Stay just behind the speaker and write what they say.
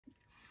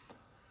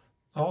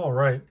All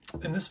right,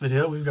 in this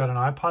video, we've got an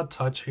iPod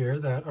Touch here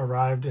that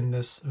arrived in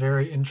this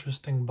very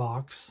interesting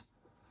box,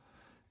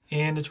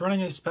 and it's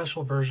running a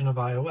special version of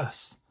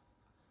iOS.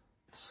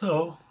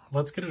 So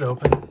let's get it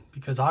open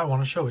because I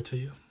want to show it to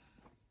you.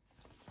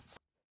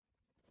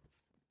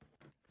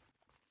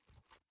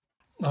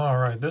 All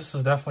right, this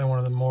is definitely one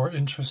of the more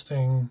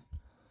interesting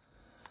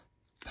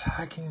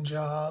packing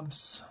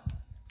jobs.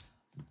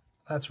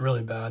 That's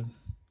really bad.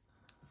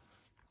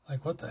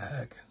 Like, what the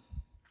heck?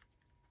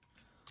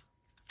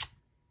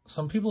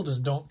 Some people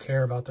just don't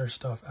care about their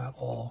stuff at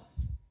all,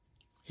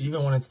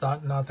 even when it's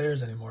not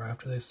theirs anymore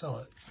after they sell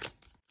it.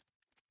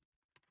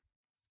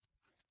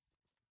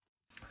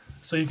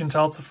 So you can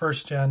tell it's a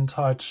first gen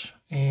Touch,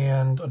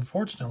 and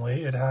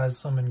unfortunately it has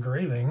some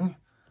engraving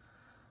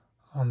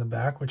on the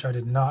back, which I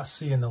did not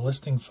see in the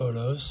listing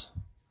photos.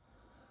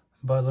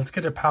 But let's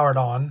get it powered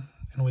on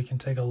and we can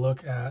take a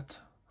look at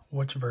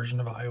which version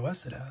of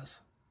iOS it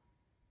has.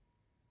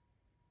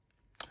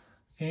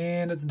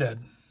 And it's dead.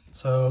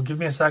 So give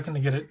me a second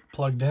to get it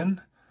plugged in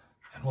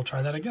and we'll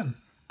try that again.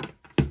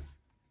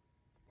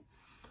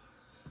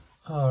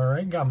 All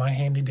right, got my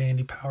handy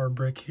dandy power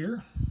brick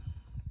here.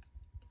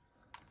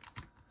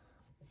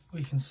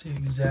 We can see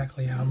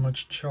exactly how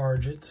much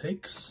charge it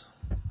takes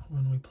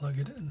when we plug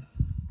it in.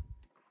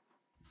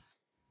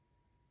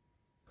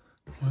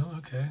 Well,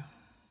 okay,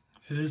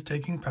 it is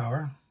taking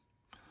power.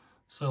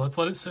 So let's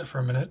let it sit for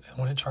a minute, and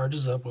when it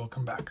charges up, we'll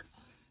come back.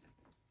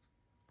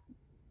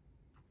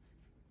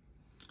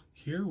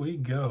 Here we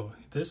go.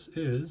 This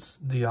is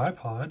the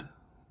iPod,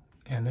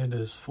 and it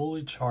is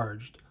fully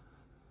charged.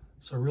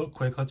 So real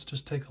quick, let's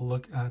just take a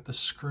look at the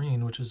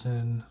screen, which is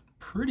in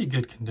pretty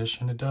good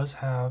condition. It does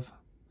have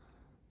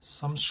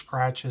some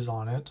scratches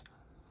on it,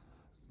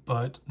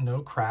 but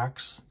no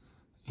cracks.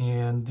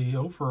 And the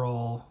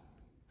overall,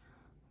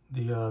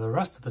 the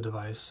rest of the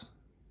device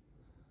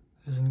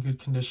is in good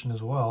condition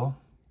as well,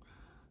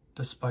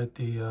 despite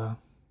the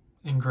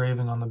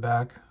engraving on the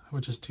back,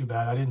 which is too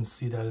bad. I didn't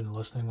see that in the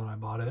listing when I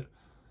bought it.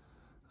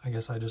 I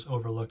guess I just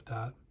overlooked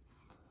that.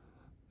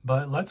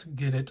 But let's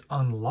get it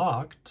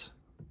unlocked,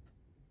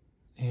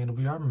 and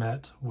we are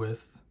met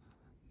with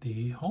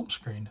the home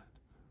screen.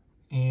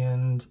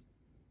 And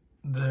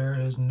there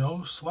is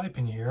no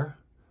swiping here,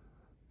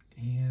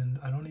 and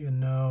I don't even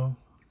know.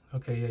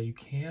 Okay, yeah, you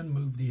can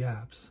move the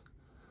apps,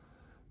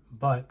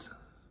 but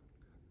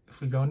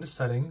if we go into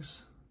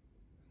settings,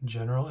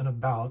 general and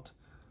about,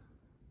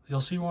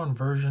 you'll see we're on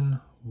version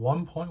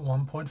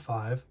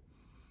 1.1.5,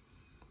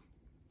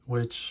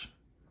 which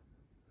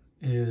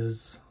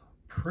is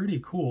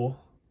pretty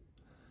cool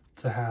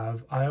to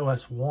have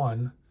iOS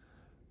 1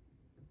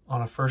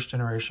 on a first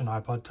generation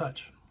iPod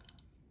Touch.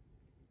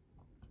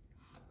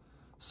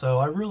 So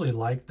I really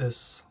like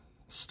this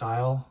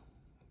style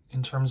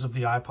in terms of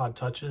the iPod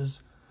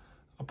Touches.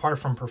 Apart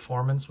from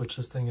performance, which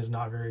this thing is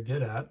not very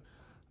good at,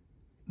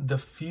 the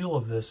feel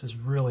of this is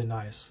really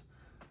nice.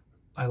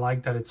 I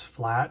like that it's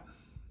flat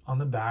on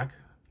the back,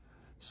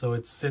 so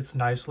it sits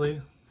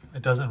nicely.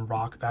 It doesn't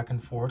rock back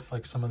and forth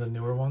like some of the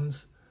newer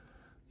ones.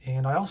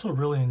 And I also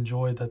really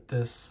enjoy that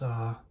this,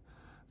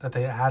 that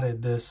they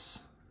added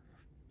this,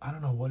 I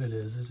don't know what it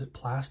is it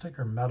plastic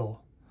or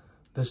metal?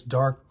 This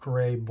dark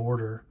gray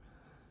border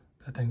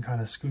that then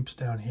kind of scoops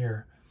down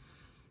here.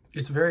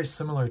 It's very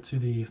similar to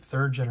the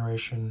third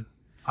generation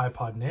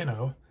iPod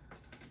Nano,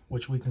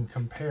 which we can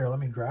compare. Let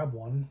me grab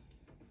one.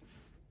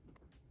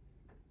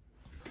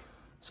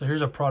 So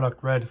here's a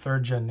product red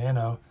 3rd Gen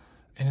Nano,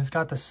 and it's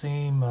got the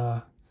same,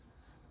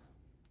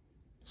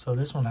 so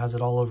this one has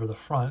it all over the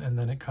front, and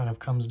then it kind of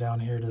comes down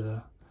here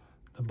to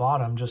the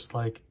bottom, just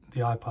like the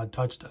iPod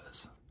Touch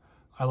does.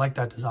 I like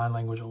that design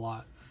language a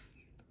lot.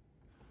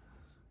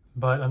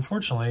 But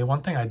unfortunately,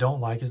 one thing I don't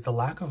like is the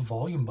lack of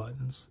volume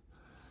buttons.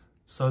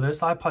 So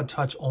this iPod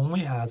Touch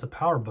only has a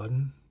power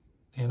button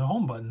and a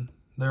home button.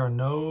 There are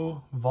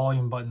no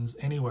volume buttons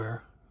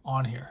anywhere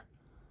on here.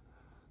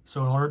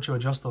 So in order to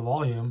adjust the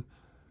volume,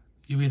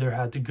 you either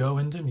had to go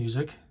into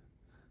music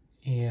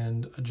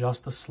and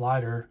adjust the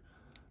slider,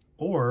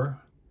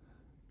 or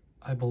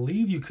I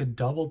believe you could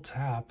double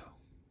tap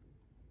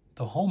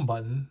the home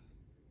button.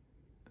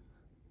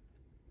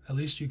 At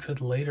least you could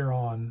later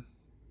on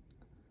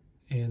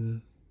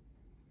in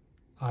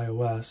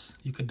iOS.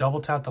 You could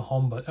double tap the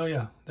home button. Oh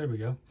yeah, there we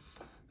go.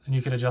 And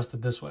you could adjust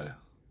it this way.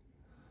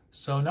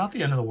 So not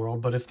the end of the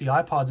world, but if the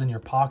iPod's in your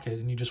pocket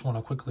and you just want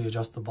to quickly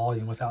adjust the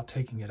volume without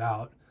taking it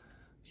out,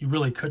 you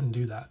really couldn't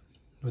do that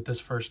with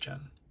this first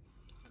gen.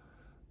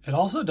 It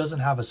also doesn't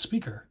have a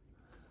speaker.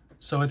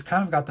 So it's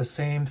kind of got the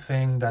same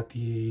thing that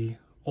the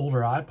older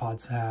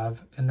iPods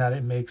have, in that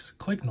it makes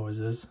click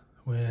noises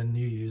when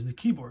you use the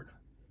keyboard.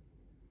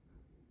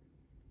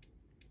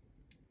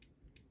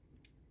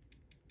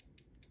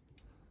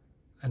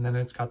 And then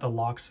it's got the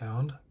lock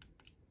sound.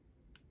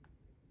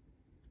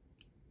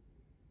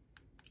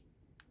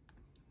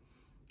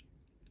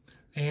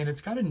 And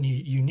it's got a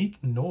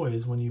unique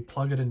noise when you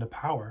plug it into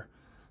power.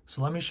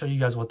 So let me show you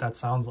guys what that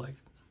sounds like.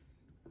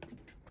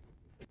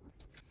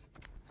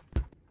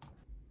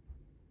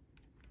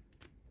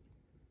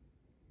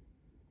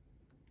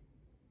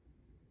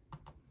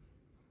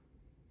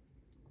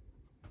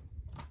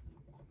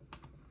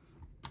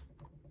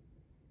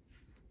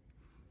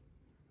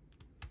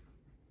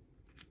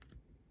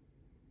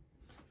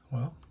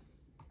 Well,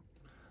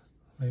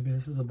 maybe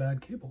this is a bad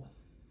cable.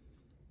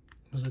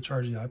 Does it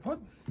charge the iPod?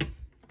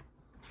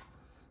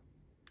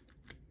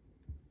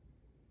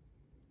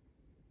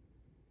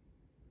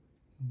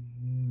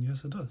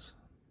 Yes, it does.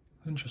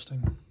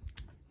 Interesting.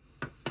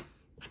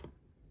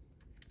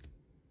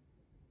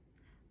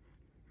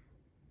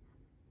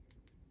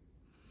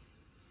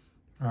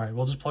 All right,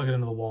 we'll just plug it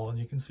into the wall and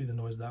you can see the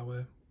noise that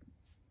way.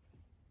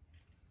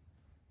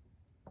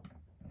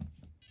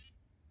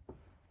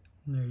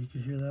 There, you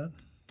can hear that.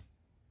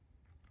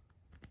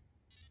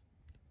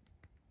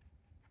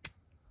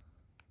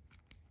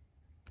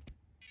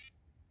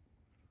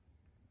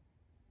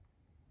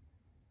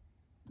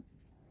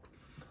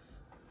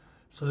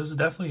 So this is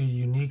definitely a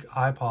unique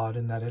iPod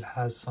in that it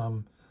has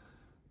some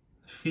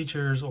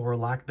features or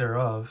lack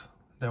thereof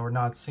that were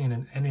not seen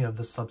in any of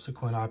the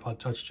subsequent iPod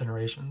Touch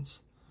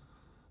generations.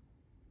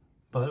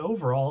 But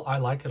overall, I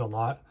like it a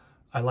lot.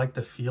 I like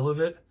the feel of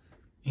it,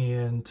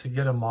 and to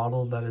get a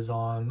model that is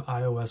on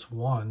iOS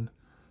 1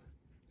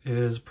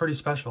 is pretty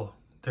special.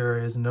 There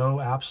is no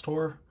app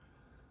store.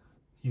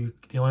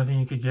 The only thing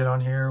you could get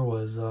on here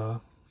was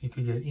you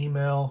could get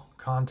email,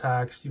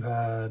 contacts, you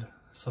had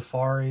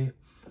Safari,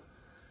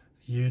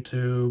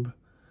 YouTube,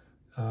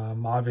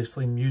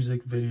 obviously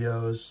music and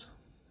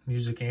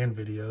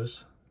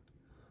videos.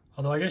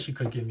 Although I guess you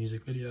could get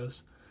music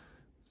videos.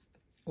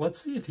 Let's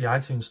see if the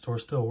iTunes store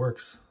still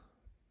works.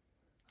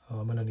 Oh,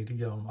 I'm gonna need to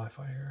get on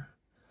Wi-Fi here.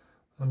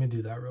 Let me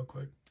do that real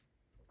quick.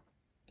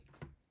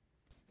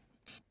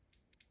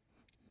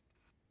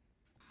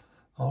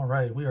 All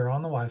right, we are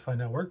on the Wi-Fi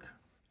network.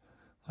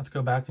 Let's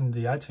go back into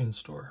the iTunes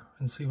store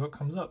and see what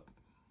comes up.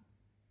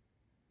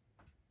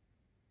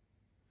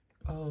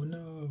 Oh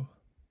no.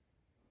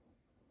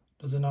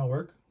 Does it not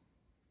work?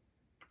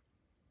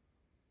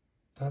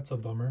 That's a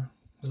bummer.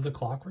 Is the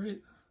clock right?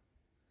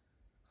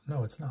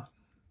 No, it's not.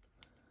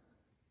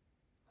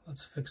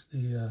 Let's fix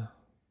the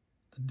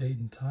date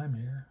and time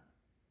here.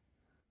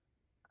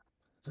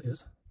 So it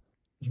is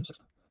June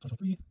 6th,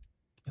 2023,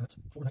 and it's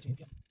 4:19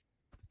 p.m.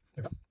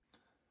 There we go.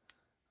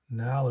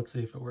 Now let's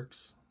see if it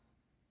works.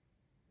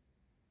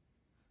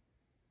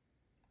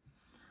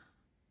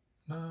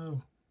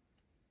 No.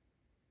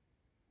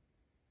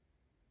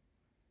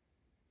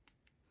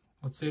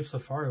 Let's see if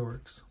Safari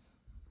works.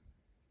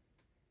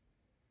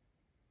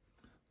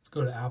 Let's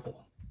go to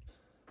Apple.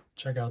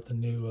 Check out the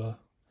new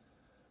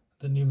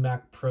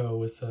Mac Pro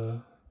with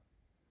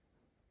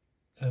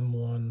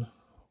M1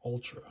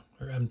 Ultra,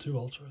 or M2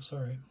 Ultra,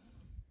 sorry.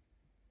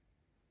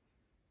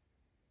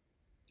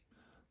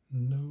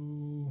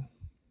 No.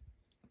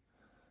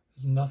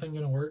 Is nothing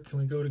gonna work? Can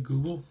we go to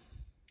Google?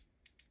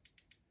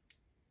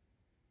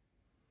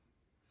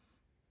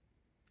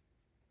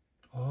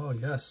 Oh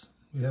yes,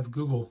 we have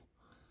Google.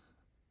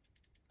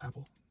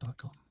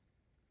 Apple.com.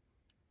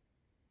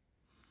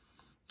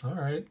 All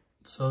right,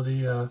 so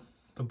the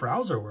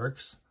browser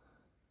works.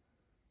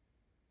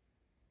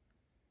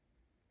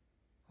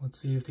 Let's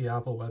see if the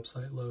Apple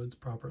website loads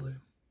properly,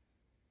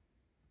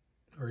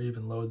 or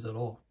even loads at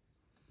all.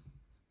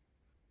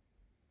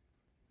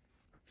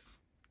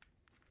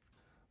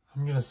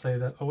 I'm gonna say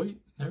that, oh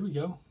wait, there we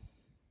go.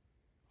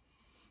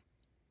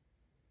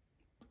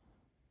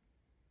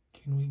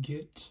 Can we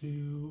get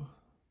to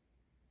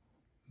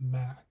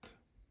Mac?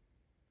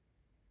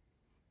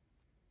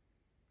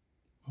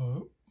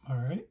 Oh, all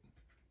right.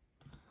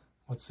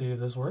 Let's see if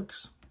this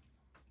works.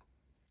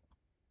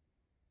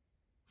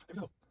 There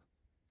we go.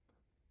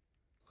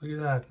 Look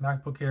at that,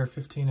 MacBook Air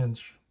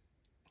 15-inch.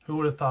 Who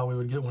would have thought we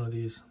would get one of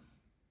these?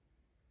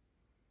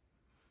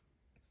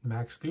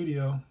 Mac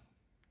Studio.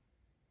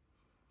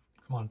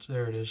 Come on,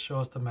 there it is. Show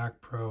us the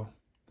Mac Pro.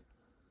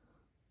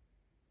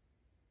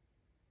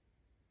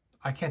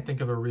 I can't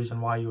think of a reason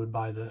why you would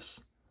buy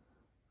this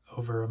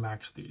over a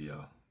Mac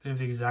Studio. They have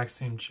the exact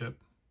same chip.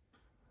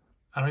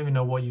 I don't even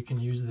know what you can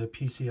use the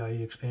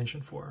PCIe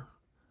expansion for.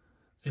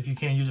 If you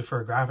can't use it for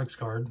a graphics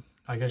card,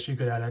 I guess you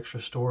could add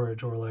extra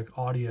storage or like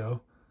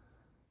audio.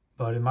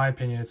 But in my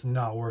opinion, it's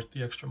not worth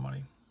the extra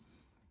money.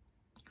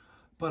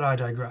 But I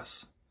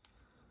digress.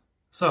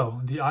 So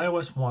the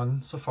iOS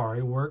 1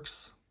 Safari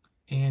works,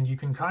 and you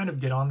can kind of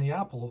get on the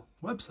Apple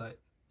website.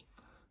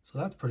 So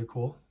that's pretty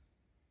cool.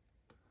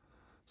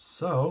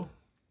 So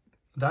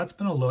that's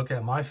been a look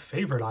at my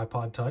favorite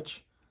iPod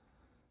Touch.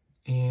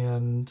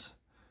 And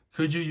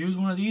could you use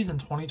one of these in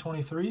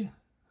 2023?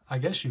 I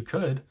guess you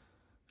could.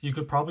 You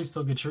could probably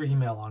still get your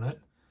email on it.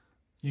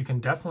 You can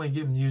definitely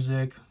get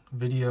music,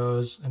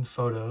 videos, and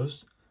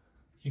photos.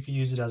 You could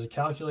use it as a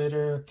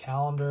calculator,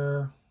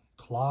 calendar,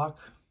 clock.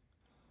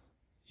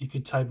 You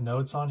could type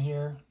notes on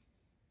here.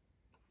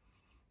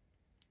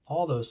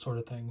 All those sort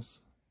of things.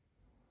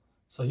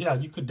 So yeah,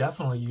 you could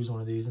definitely use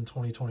one of these in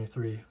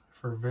 2023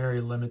 for very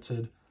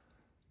limited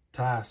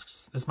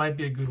tasks. This might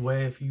be a good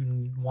way if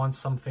you want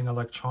something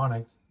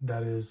electronic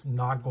that is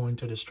not going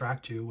to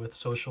distract you with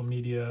social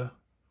media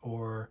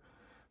or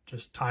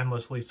just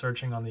mindlessly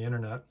searching on the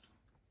internet.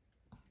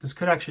 This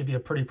could actually be a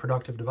pretty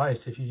productive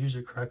device if you use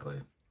it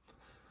correctly.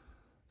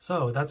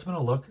 So that's been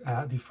a look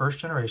at the first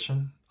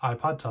generation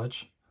iPod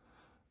Touch.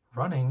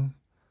 running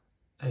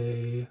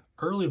a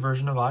early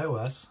version of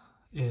iOS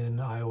in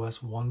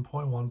iOS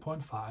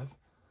 1.1.5,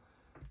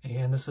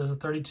 and this is a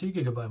 32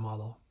 gigabyte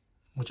model,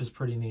 which is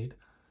pretty neat.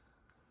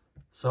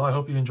 So I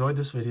hope you enjoyed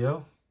this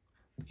video,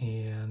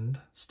 and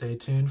stay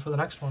tuned for the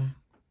next one.